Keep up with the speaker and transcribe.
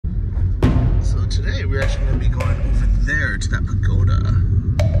we're actually going to be going over there to that pagoda.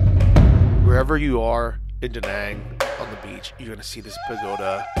 Wherever you are in Da Nang on the beach, you're going to see this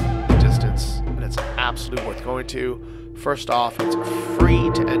pagoda in the distance, and it's absolutely worth going to. First off, it's free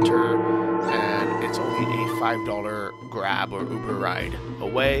to enter, and it's only a $5 Grab or Uber ride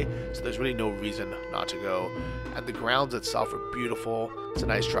away, so there's really no reason not to go. And the grounds itself are beautiful. It's a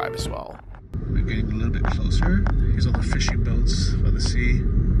nice drive as well. We're getting a little bit closer. Here's all the fishing boats by the sea.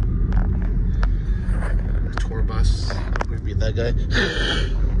 The tour bus. We beat that guy.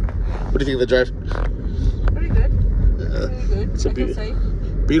 What do you think of the drive? Pretty good. Pretty good. It's a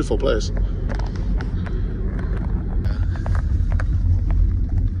beautiful place.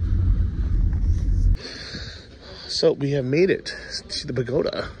 So we have made it to the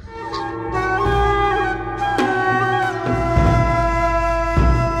pagoda.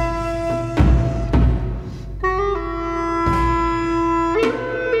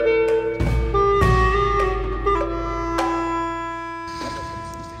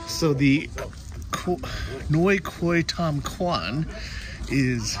 So the Noi Koi Tam Kwan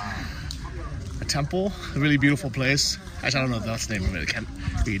is a temple, a really beautiful place. Actually, I don't know if that's the name of it. I can't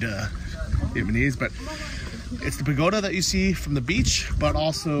read Vietnamese, but it's the pagoda that you see from the beach, but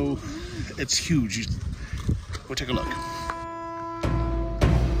also it's huge. Go take a look.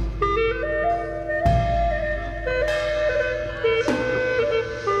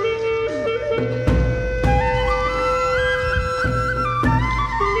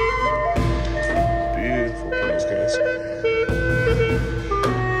 Beautiful place, guys.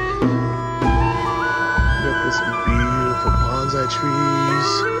 Look at some beautiful bonsai trees.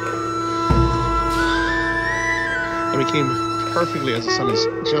 And we came perfectly as the sun is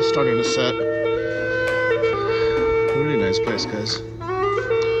just starting to set. Really nice place, guys.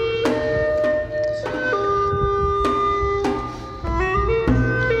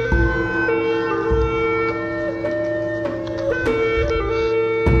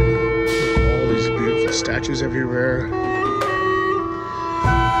 All these beautiful statues everywhere.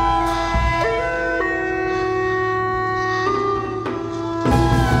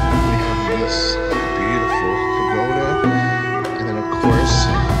 We have this beautiful pagoda, and then of course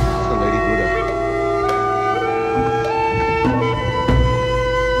the Lady Buddha.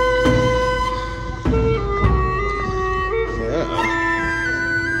 Yeah.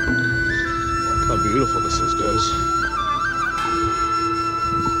 Look how beautiful this is, guys.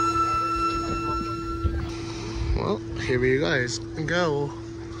 Well, here we guys go.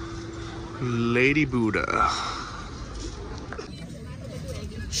 Lady Buddha.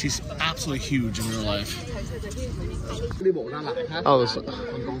 She's absolutely huge in real life. Oh,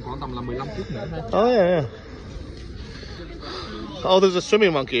 oh yeah. Oh, there's a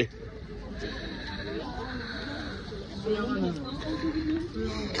swimming monkey.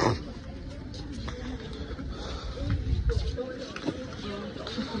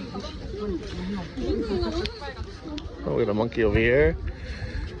 Oh, we have a monkey over here.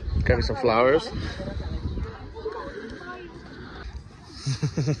 Got me some flowers.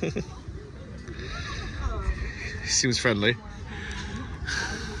 Seems friendly.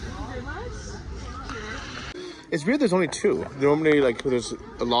 It's weird there's only two. Normally, like, there's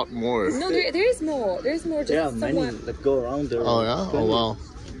a lot more. No, there is more. There's more. Just yeah, many that go around there. Oh, yeah? Oh, wow.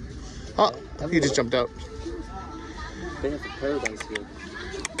 Oh, he just jumped out. They have a paradise here.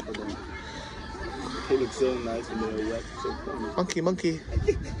 They look so nice when they're wet. So funny. Monkey.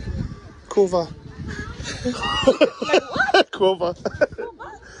 Kurva. Kurva.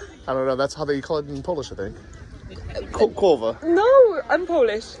 I don't know. That's how they call it in Polish, I think. Kurva. No, I'm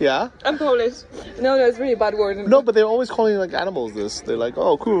Polish. Yeah? I'm Polish. No, it's really a bad word. No, but they're always calling like animals this. They're like,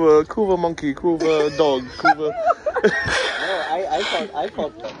 oh, kurva monkey, kurva dog, kurva. No, I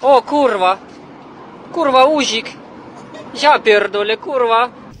thought. O kurwa! Kurwa uzik! Ja pierdolę,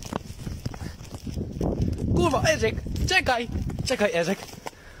 kurwa! Kurwa, Ezek! Czekaj! Czekaj, Ezek!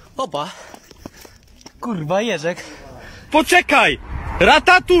 Opa! Kurwa, Ezek! Poczekaj!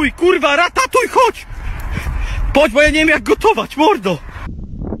 Ratatuj, kurwa, ratatuj, chodź! Chodź, bo ja nie wiem jak gotować, mordo!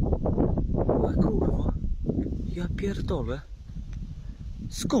 Kurwa, ja pierdolę.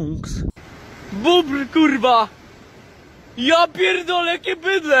 Skunks. Bubr, kurwa! Ja pierdolę, jakie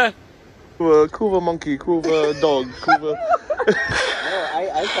bydle! Kurva monkey, kurva dog, kurva. No,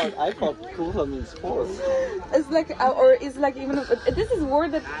 I thought kurva means horse. It's like, or it's like even. This is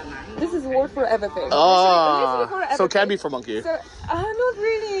word for everything. Ah, so it can be for monkey. So, not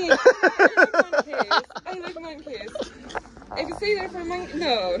really. I like monkeys. If you say that for monkey,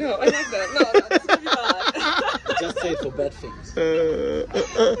 no, I like that. No, that's really bad. Just say it for bad things.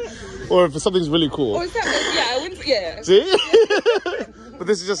 Or if something's really cool. Or something, yeah, I wouldn't. Yeah. See? But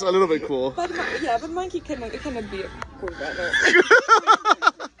this is just a little bit cool. But monkey cannot be a kurva,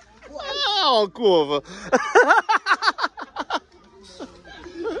 no. Oh, kurva.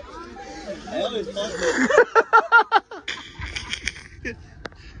 I always thought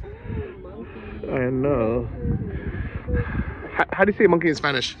I know. How do you say monkey in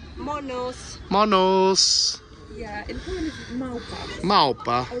Spanish? Monos. Monos. Yeah, in Poland it's małpa.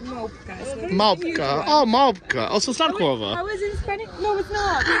 Małpa. Or małpka. It's very Małpka. cute one. Oh, małpka. Oh, so it's not How kurva. is it in Spanish? No, it's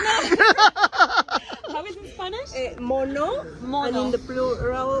not. How is it in Spanish? Mono, and in the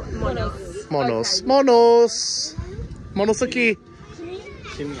plural, monos. Monos. Monos. Monos aquí.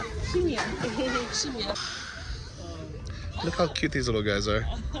 Shimia. Shimia. Shimia. Look how cute these little guys are.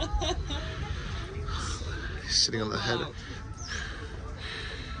 He's sitting on the head.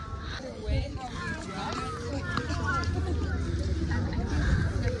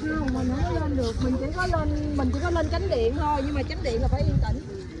 Không, mà nó lên được, mình chỉ có lên chánh điện thôi, nhưng mà chánh điện là phải yên tĩnh.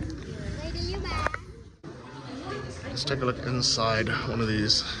 Let's take a look inside one of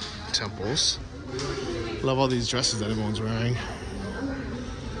these temples. Love all these dresses that everyone's wearing.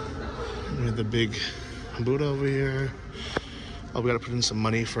 We have the big Buddha over here. Oh, we gotta put in some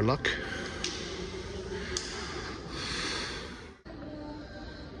money for luck.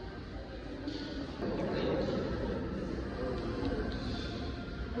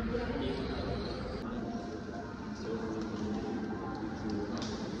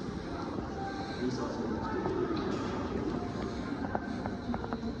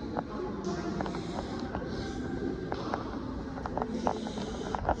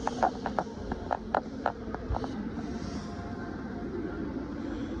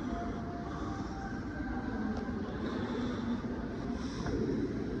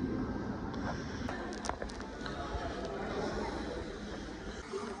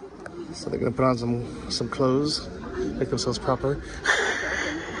 So they're gonna put on some clothes, make themselves proper.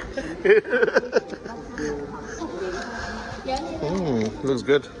 Looks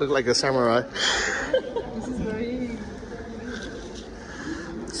good. Look like a samurai. This is very...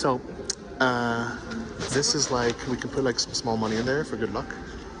 So, this is like, we can put like some small money in there for good luck.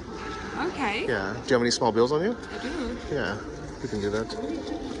 Okay. Yeah. Do you have any small bills on you? I do. Yeah, we can do that.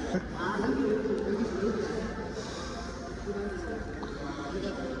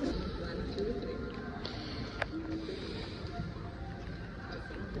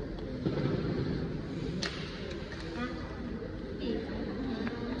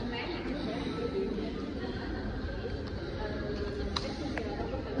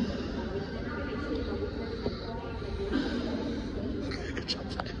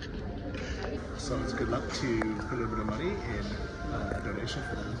 So it's good luck to put a little bit of money in a donation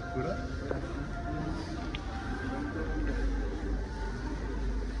for the Buddha.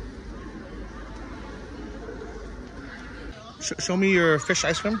 Show me your fish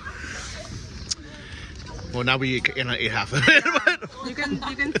ice cream. Well, now we ate half of it. But You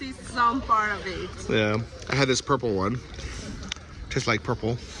can see some part of it. yeah, I had this purple one. Tastes like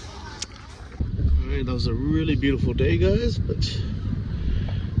purple. Alright, that was a really beautiful day, guys, but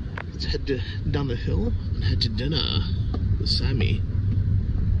let's head down the hill and head to dinner with Sammy.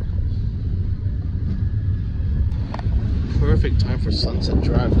 Perfect time for sunset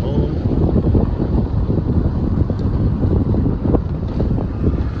drive home.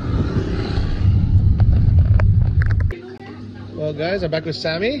 Well, guys, I'm back with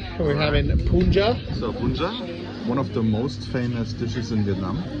Sammy. We're having punja. So punja, one of the most famous dishes in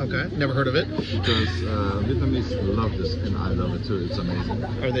Vietnam, Okay, never heard of it. because Vietnamese love this and I love it too. It's amazing.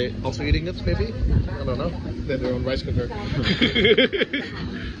 Are they also eating it, maybe? I don't know. They have their own rice cooker.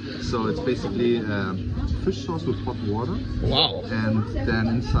 So it's basically fish sauce with hot water, Wow. and then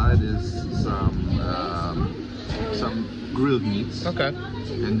inside is some grilled meats, Okay.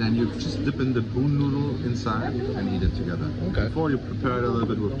 and then you just dip in the boon noodle inside and eat it together. Okay. Before you prepare it a little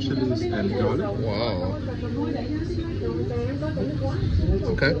bit with chilies and garlic. Wow.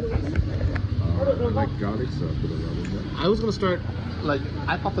 Okay. I like garlic, so I put a lot in there. I was gonna start, like,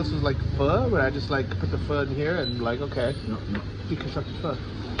 I thought this was like pho, but I just like put the pho in here and like, okay, No, no. deconstructed pho.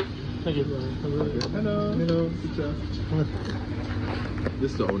 Thank you. Hello. Hello.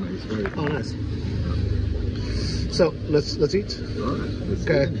 This is the owner. He's very Oh, nice. So let's eat. Alright, let's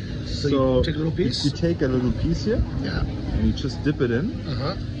Okay. see. So you take a little piece. You take a little piece here, Yeah. and you just dip it in,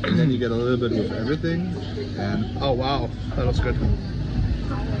 and then you get a little bit of everything, and Oh wow, that looks good.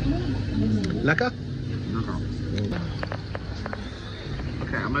 Lekker.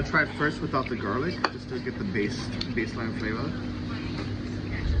 Okay, I'm gonna try it first without the garlic, just to get the baseline flavor.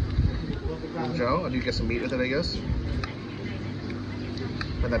 Joe, and you get some meat with it, I guess.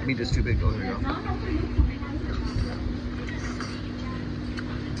 And that meat is too big. Oh, there you go.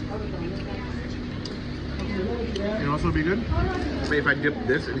 You know, also would be good. Maybe if I dip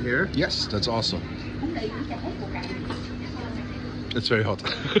this in here. Yes, that's awesome. It's very hot.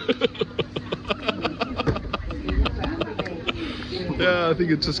 Yeah, I think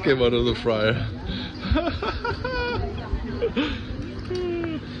it just came out of the fryer.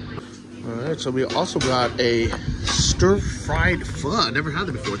 Alright, so we also got a stir-fried pho. I never had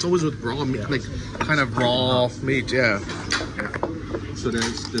that before. It's always with raw meat, like kind of raw meat, yeah. So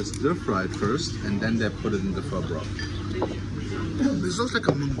there's stir fried first, and then they put it in the pho broth. This looks like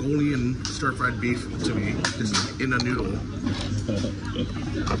a Mongolian stir-fried beef to me, just in a noodle.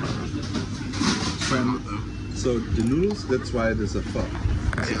 So the noodles, that's why there's a pho.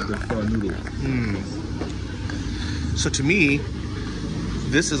 Yeah. The pho noodle. So to me,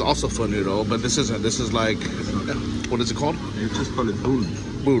 this is also pho noodle, but this isn't. This is like, what is it called? You just call it boon.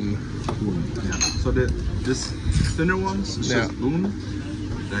 Boon. Boon. Yeah. So this thinner ones is just boon.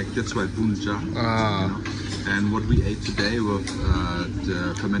 Like that's why boon ja. You know? And what we ate today with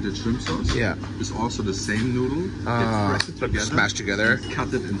the fermented shrimp sauce is also the same noodle. They press it together, smashed together, and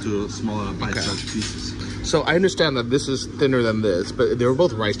cut it into smaller bite-sized pieces. So I understand that this is thinner than this, but they were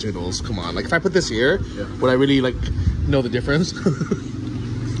both rice noodles. Come on, like if I put this here, would I really like know the difference?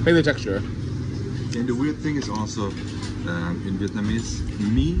 Maybe the texture. And the weird thing is also in Vietnamese,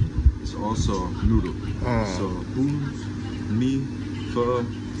 mi is also noodle. So boon, mi, pho.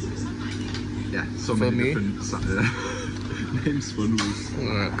 Yeah, so many different names for noodles.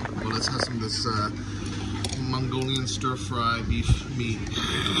 Alright, well let's have some of this Mongolian stir-fry beef meat.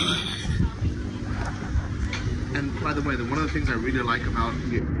 And by the way, one of the things I really like about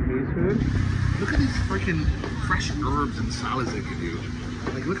Vietnamese food, look at these freaking fresh herbs and salads they give you.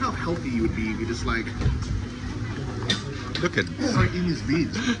 Like, look how healthy you would be if you just like start eating these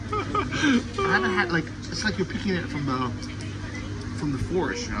beans. I haven't had like, it's like you're picking it from the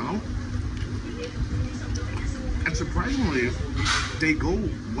forest, you know. And surprisingly, they go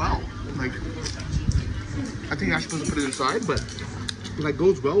well. Like, I think I'm supposed to put it inside, but like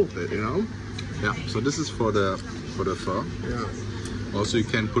goes well with it, you know. Yeah. So this is for the pho. Yeah. Also, you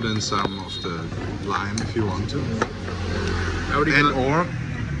can put in some of the lime if you want to. Or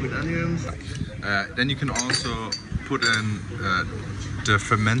with onions. Then you can also put in the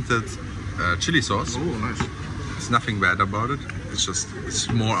fermented chili sauce. Oh, nice. It's nothing bad about it. It's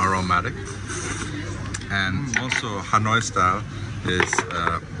more aromatic. And also Hanoi style is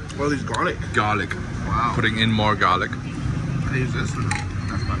what are these, garlic? Garlic. Wow. Putting in more garlic. I use this or no?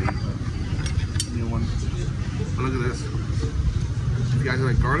 That's funny. New one. Oh, look at this. You guys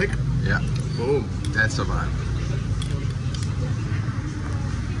like garlic? Yeah. Boom. That's a vibe.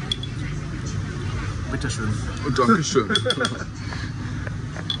 Bitteschön. Dankeschön.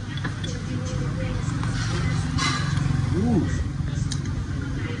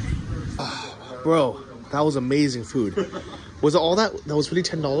 Bro, that was amazing food. Was it all that? That was really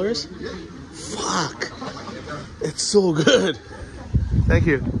 $10? Fuck. It's so good. Thank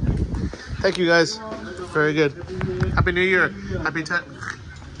you. Thank you guys. Very good. Happy New Year. Happy 10.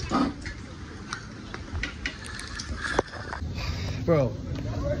 Bro,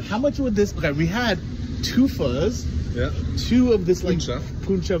 how much would this? Okay, we had 2 phos. Yeah. 2 of this like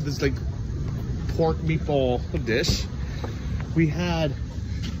Puncha of this like pork meatball dish. We had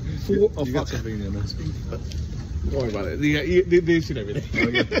 4. You got something in your nose. Don't worry about it. They've seen everything.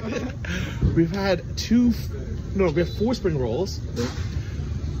 Okay. We've had 4 spring rolls. Yeah.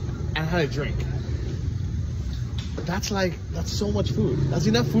 And I had a drink. That's so much food. That's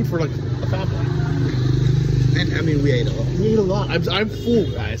enough food for like a family. And I mean, we ate a lot. We ate a lot. I'm full,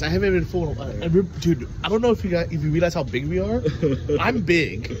 guys. I haven't been full. Dude, I don't know if you realize how big we are. I'm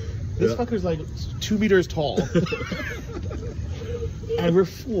big. This fucker's like 2 meters tall. And we're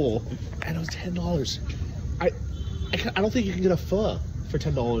full. And it was $10. I don't think you can get a pho for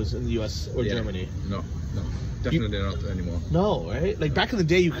 $10 in the US or Germany. No. Definitely not anymore. No, right? Like back in the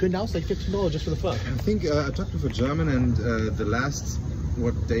day, you could. Now it's like $15 just for the pho. I think I talked with a German, and the last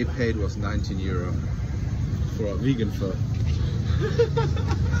what they paid was 19 euro for a vegan pho.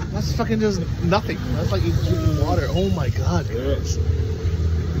 That's fucking just nothing. That's like drinking water. Oh my god, guys.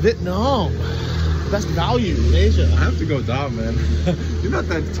 Vietnam, best value in Asia. I have to go down, man. You're not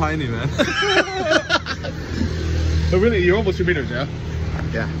that tiny, man. But really, you're almost 2 meters, yeah?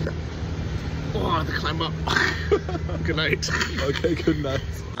 Yeah. Oh, I have to climb up. Good night. Okay, good night.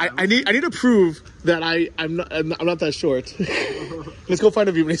 I need to prove that I'm not that short. Let's go find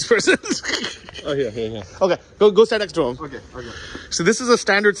a Vietnamese person. Oh yeah. Okay, go stand next to him. Okay. So this is a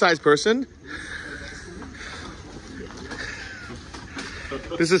standard sized person.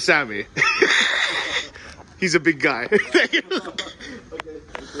 This is Sammy. He's a big guy.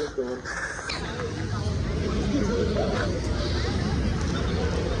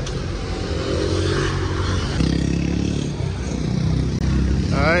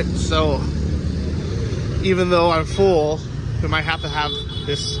 Alright, so even though I'm full, we might have to have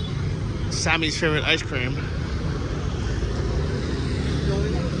this Sammy's favorite ice cream.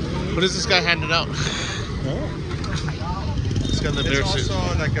 What is this guy handing out? This guy in the bear suit. It's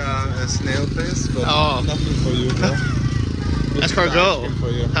also like a snail face, but Oh. nothing for you. No? Escargot. For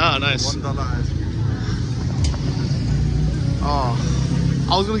you. Oh, nice. $1 ice cream. Oh,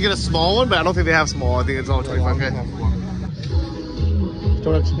 I was gonna get a small one, but I don't think they have small. I think it's all 25. Okay. Have one. Do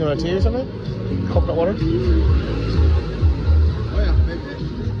you want a tea or something? Coconut water? Oh yeah, maybe.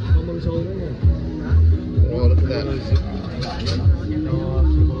 Oh, look at that.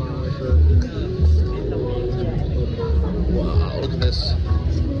 Wow, look at this.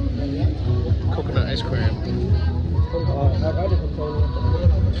 Coconut ice cream.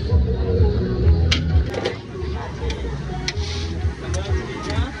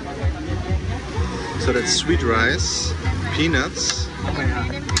 So that's sweet rice, peanuts,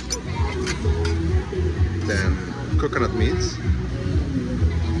 then coconut meat,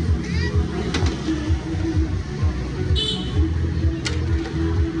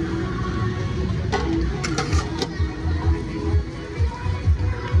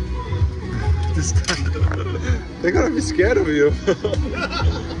 they're gonna be scared of you.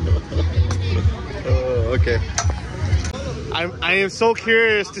 Okay. I am so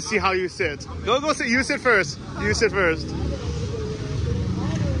curious to see how you sit. Go sit. You sit first. You sit first.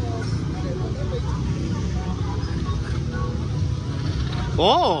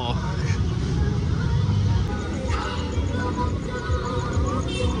 Oh.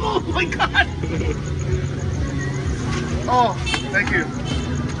 Oh my God. Oh, thank you.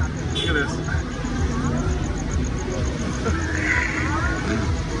 Look at this.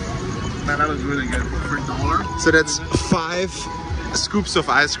 Man, that was really good. Drink the water. So that's 5 scoops of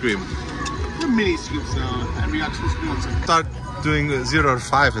ice cream. They're mini scoops though, and we got 2 spoons. Start doing 0 to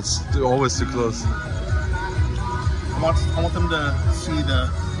 5, it's always too close. I want them to see the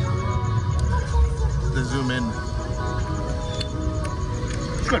zoom in.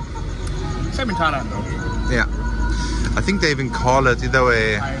 It's good. Same in Thailand though. Yeah. I think they even call it either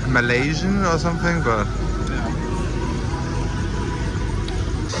way Malaysian or something, but...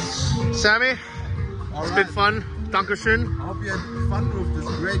 Sammy, it's been fun. Dankeschön. I hope you had fun with this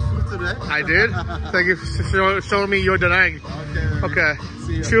great food today. I did. Thank you for showing me your Danang. Okay.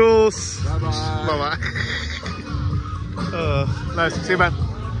 See you. Cheers. Bye-bye. Bye-bye. Nice. See you, man.